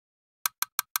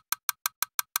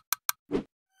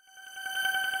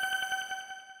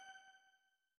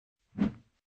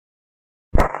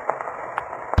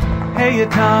Hey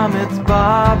Tom, it's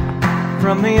Bob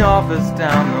from the office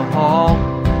down the hall.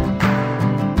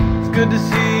 It's good to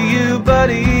see you,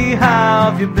 buddy.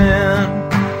 How have you been?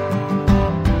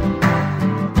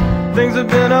 Things have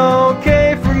been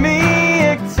okay for me,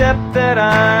 except that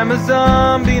I'm a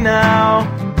zombie now.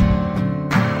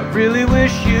 I really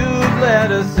wish you'd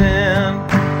let us in.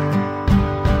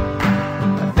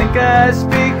 I think I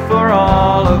speak for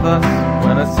all of us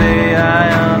when I say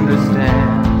I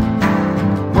understand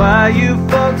why you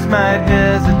folks might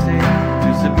hesitate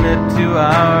to submit to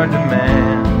our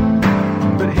demand.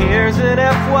 But here's an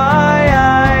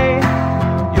FYI,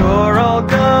 you're all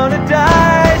gonna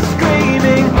die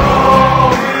screaming,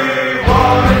 all we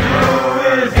wanna do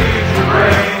is eat your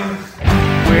brains.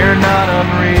 We're not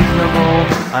unreasonable,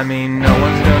 I mean no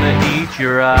one's gonna eat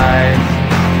your eyes.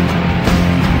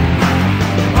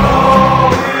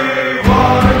 All we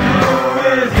wanna do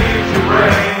is eat your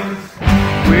brains.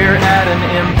 We're at an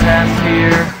impasse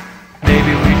here,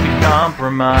 maybe we should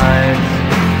compromise.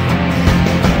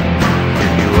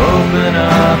 If you open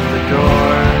up the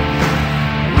doors,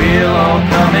 we'll all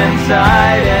come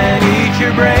inside